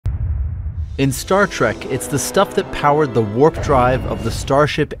In Star Trek, it's the stuff that powered the warp drive of the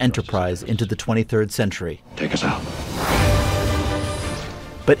Starship Enterprise into the 23rd century. Take us out.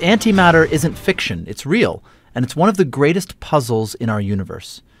 But antimatter isn't fiction, it's real, and it's one of the greatest puzzles in our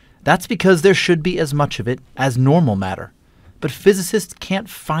universe. That's because there should be as much of it as normal matter. But physicists can't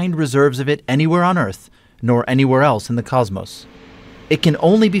find reserves of it anywhere on Earth, nor anywhere else in the cosmos. It can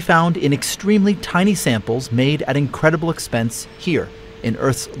only be found in extremely tiny samples made at incredible expense here, in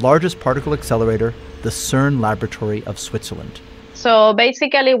Earth's largest particle accelerator, the CERN laboratory of Switzerland. So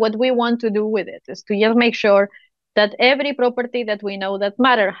basically what we want to do with it is to just make sure that every property that we know that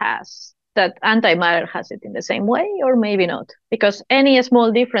matter has, that antimatter has it in the same way, or maybe not, because any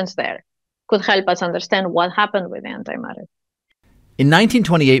small difference there could help us understand what happened with the antimatter. In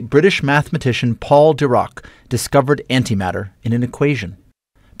 1928, British mathematician Paul Dirac discovered antimatter in an equation.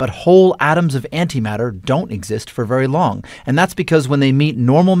 But whole atoms of antimatter don't exist for very long, and that's because when they meet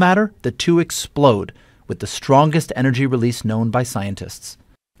normal matter, the two explode with the strongest energy release known by scientists.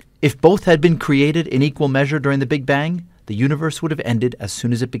 If both had been created in equal measure during the Big Bang, the universe would have ended as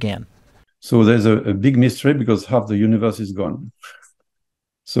soon as it began. So there's a big mystery because half the universe is gone.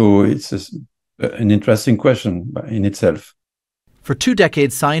 So it's an interesting question in itself. For 2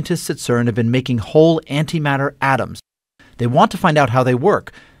 decades, scientists at CERN have been making whole antimatter atoms. They want to find out how they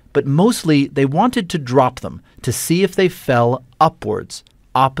work, but mostly they wanted to drop them to see if they fell upwards,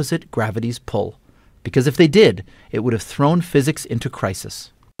 opposite gravity's pull. Because if they did, it would have thrown physics into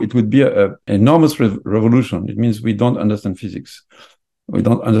crisis. It would be an enormous revolution. It means we don't understand physics. We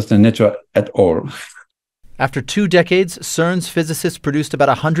don't understand nature at all. After 2 decades, CERN's physicists produced about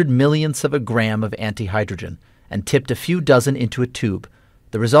 100 millionths of a gram of antihydrogen and tipped a few dozen into a tube.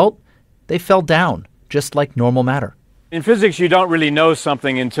 The result? They fell down, just like normal matter. In physics, you don't really know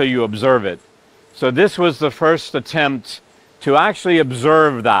something until you observe it. So this was the first attempt to actually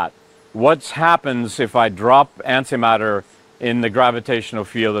observe that. What happens if I drop antimatter in the gravitational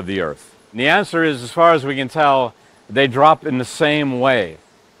field of the Earth? And the answer is, as far as we can tell, they drop in the same way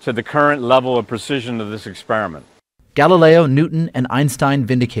to the current level of precision of this experiment. Galileo, Newton, and Einstein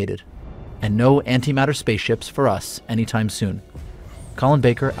vindicated. And no antimatter spaceships for us anytime soon. Colin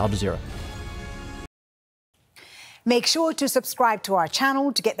Baker, Al Jazeera. Make sure to subscribe to our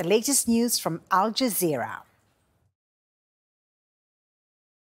channel to get the latest news from Al Jazeera.